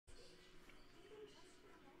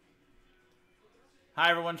Hi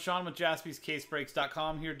everyone, Sean with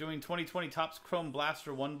JaspysCaseBreaks.com here doing 2020 Topps Chrome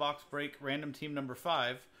Blaster 1-box break random team number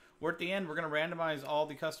 5. We're at the end. We're going to randomize all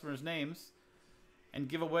the customers' names and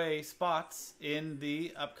give away spots in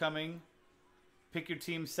the upcoming Pick Your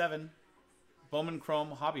Team 7 Bowman Chrome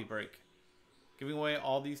Hobby Break. Giving away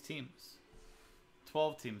all these teams.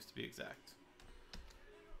 12 teams to be exact.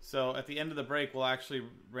 So at the end of the break, we'll actually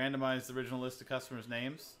randomize the original list of customers'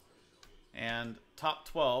 names. And top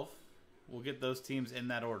 12, we'll get those teams in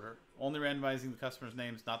that order. Only randomizing the customers'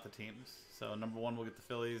 names, not the teams. So number 1 will get the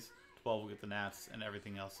Phillies, 12 will get the Nats, and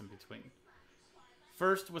everything else in between.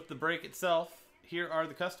 First, with the break itself, here are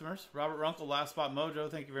the customers. Robert Runkle, last spot Mojo.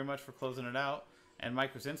 Thank you very much for closing it out. And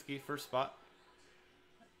Mike Krasinski, first spot.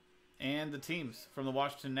 And the teams from the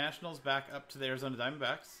Washington Nationals back up to the Arizona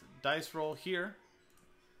Diamondbacks. Dice roll here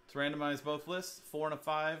to randomize both lists. 4 and a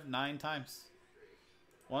 5, 9 times.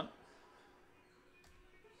 1,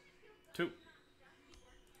 2,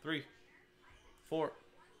 3, 4,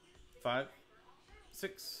 5,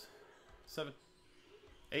 6, 7,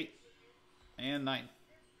 8, and 9.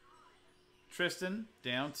 Tristan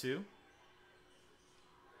down to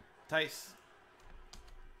Tice.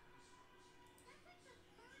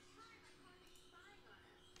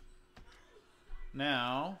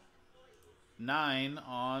 Now 9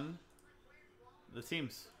 on the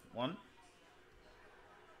teams. 1,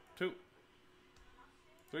 2,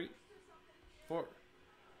 3, 4,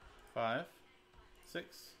 5,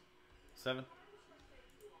 6, 7,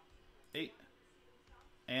 8,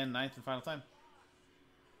 and 9th and final time.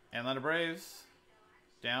 Atlanta Braves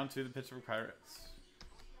down to the Pittsburgh Pirates.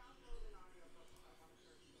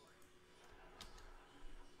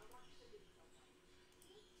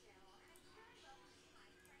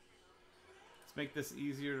 Let's make this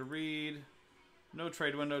easier to read. No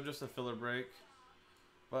trade window, just a filler break.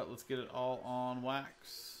 But let's get it all on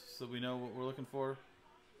wax so we know what we're looking for.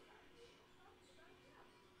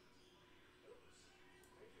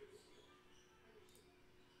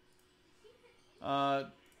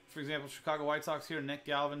 For example, Chicago White Sox here, Nick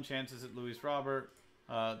Galvin, chances at Luis Robert.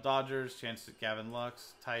 Dodgers, chances at Gavin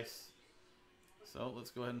Lux, Tice. So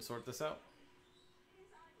let's go ahead and sort this out.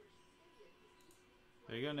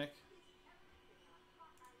 There you go, Nick.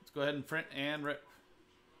 Let's go ahead and print and rip.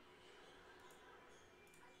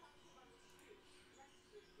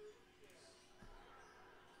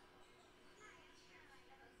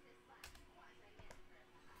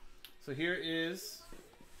 So here is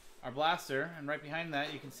our blaster, and right behind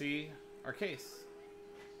that you can see our case,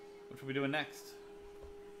 which we'll be doing next,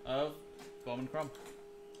 of Bowman Chrome.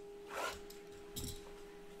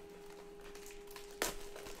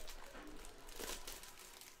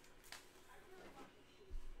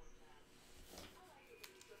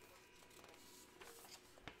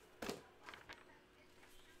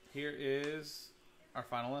 Here is our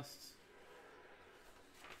final list.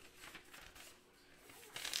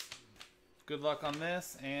 Good luck on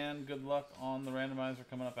this, and good luck on the randomizer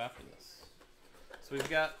coming up after this. So we've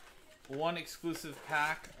got one exclusive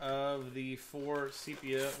pack of the 4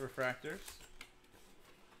 sepia refractors.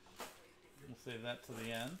 We'll save that to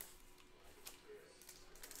the end.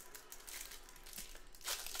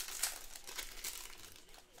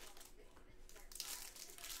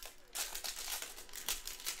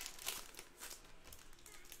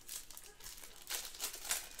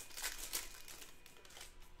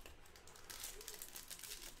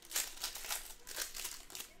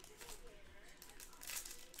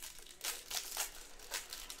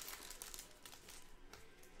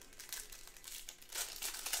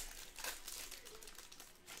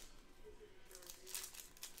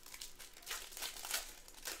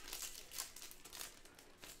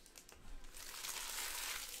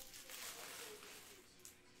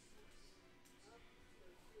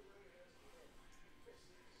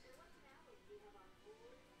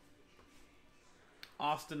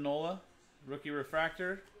 Austin Nola, rookie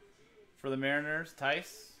refractor for the Mariners,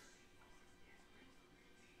 Tice.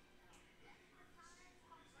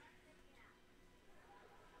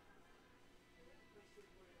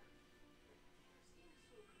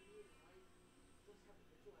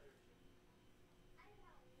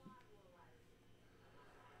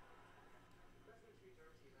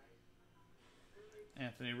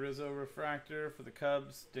 Anthony Rizzo refractor for the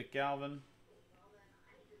Cubs, Dick Galvin.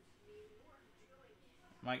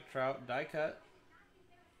 Mike Trout die cut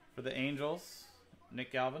for the Angels,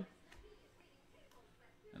 Nick Galvin.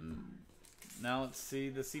 And now let's see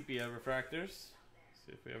the sepia refractors.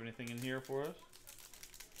 See if we have anything in here for us.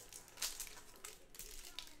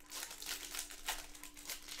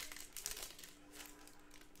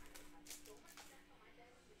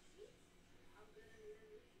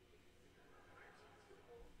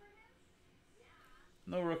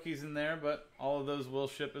 No rookies in there, but all of those will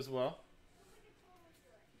ship as well.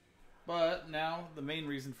 But now, the main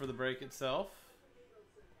reason for the break itself.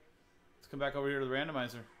 Let's come back over here to the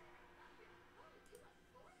randomizer.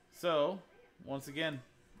 So, once again,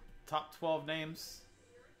 top 12 names.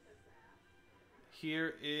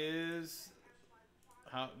 Here is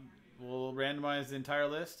how we'll randomize the entire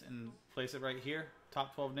list and place it right here.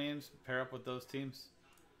 Top 12 names, pair up with those teams.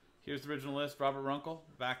 Here's the original list. Robert Runkle,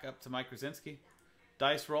 back up to Mike Krasinski.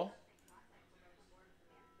 Dice roll.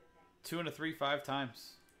 2 and a 3, 5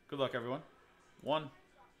 times. Good luck, everyone. 1,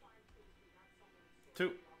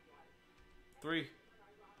 2, 3,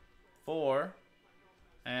 4,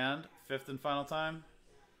 and 5th and final time.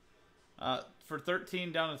 For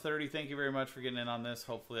 13 down to 30, thank you very much for getting in on this.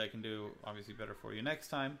 Hopefully I can do, obviously, better for you next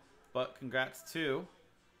time. But congrats to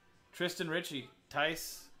Tristan Ritchie,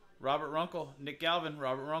 Tice, Robert Runkle, Nick Galvin,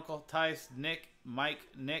 Robert Runkle, Tice, Nick, Mike,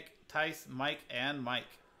 Nick, Tice, Mike, and Mike.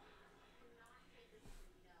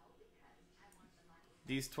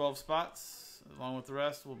 These 12 spots, along with the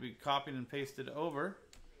rest, will be copied and pasted over.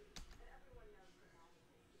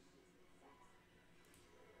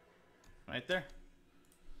 Right there.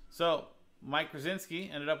 So, Mike Krasinski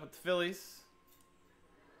ended up with the Phillies.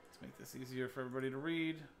 Let's make this easier for everybody to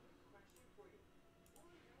read.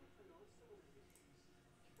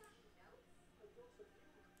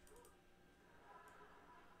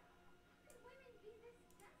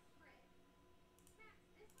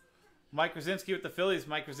 Mike Krasinski with the Phillies.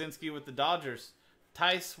 Mike Krasinski with the Dodgers.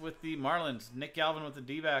 Tice with the Marlins. Nick Galvin with the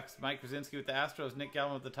D-backs. Mike Krasinski with the Astros. Nick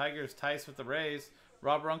Galvin with the Tigers. Tice with the Rays.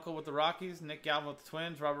 Rob Runkle with the Rockies. Nick Galvin with the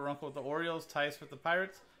Twins. Robert Runkle with the Orioles. Tice with the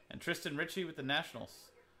Pirates. And Tristan Ritchie with the Nationals.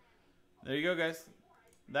 There you go, guys.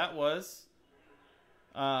 That was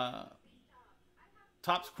Topps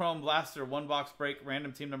Chrome Blaster 1-box break.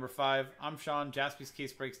 Random team number 5. I'm Sean.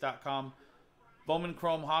 JaspysCaseBreaks.com. Bowman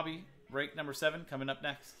Chrome Hobby break number 7 coming up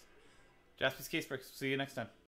next. Jaspy's Case Breaks. See you next time.